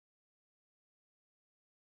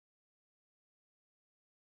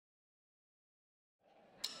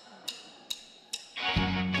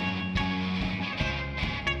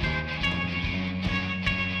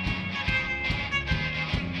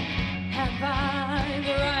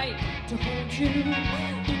to hold you.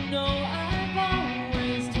 You know I've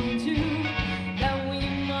always told you that we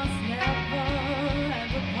must never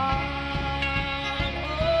ever part.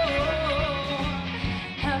 Oh,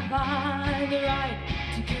 have I the right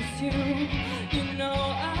to kiss you? You know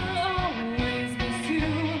I'll always miss you.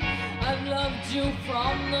 I've loved you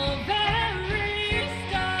from the very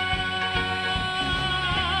start.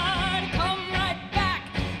 Come right back,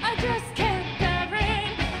 I just can't bear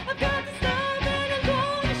it. I've got this love and I'm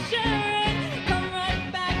gonna share it. Come right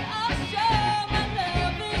back, I'll show my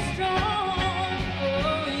love is strong.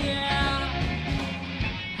 Oh yeah.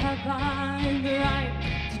 Have I the right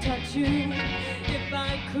to touch you? If I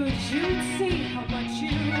could, you'd see how much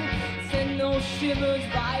you send those shivers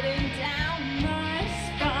riding down my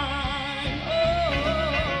spine. Oh,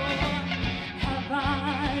 have I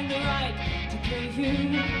the right to kill you?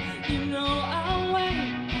 You know I'll wait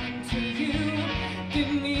until you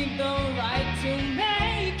give me the right to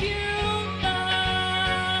make you mine.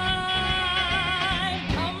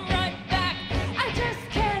 Come right back, I just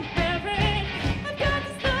can't bear it. I've got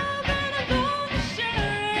this love and I'm gonna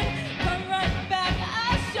share it. Come right back,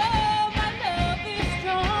 I'll show my love is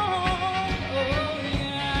strong. Oh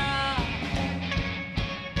yeah.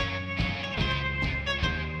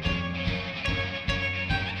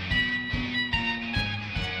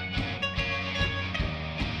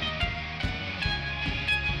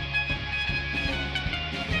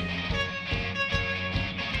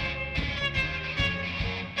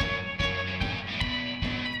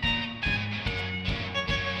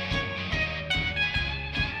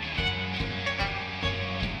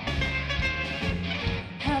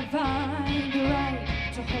 Have I the right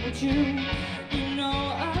to hold you? You know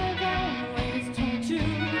I've always told you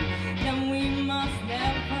that we must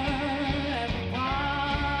never ever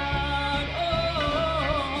part. Oh,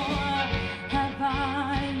 have I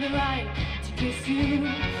the right to kiss you?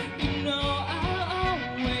 You know I'll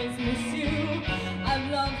always miss you. I've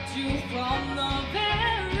loved you from the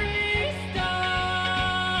very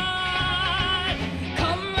start.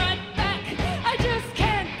 Come right back, I just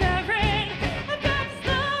can't bear it. I've got this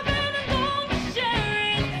love and I'm gonna share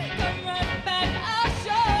it. Come right back, I'll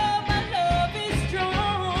show my love is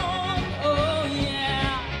strong. Oh yeah.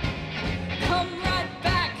 Come right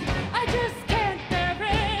back, I just can't bear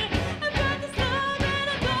it. I've got this love and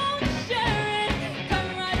I'm gonna share it.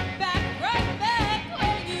 Come right back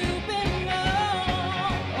where you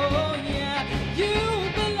belong. Oh yeah, you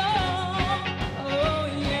belong. Oh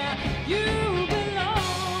yeah, you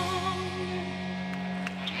belong.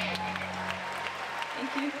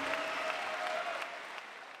 Thank you.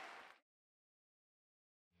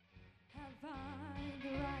 Have I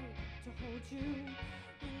the right to hold you?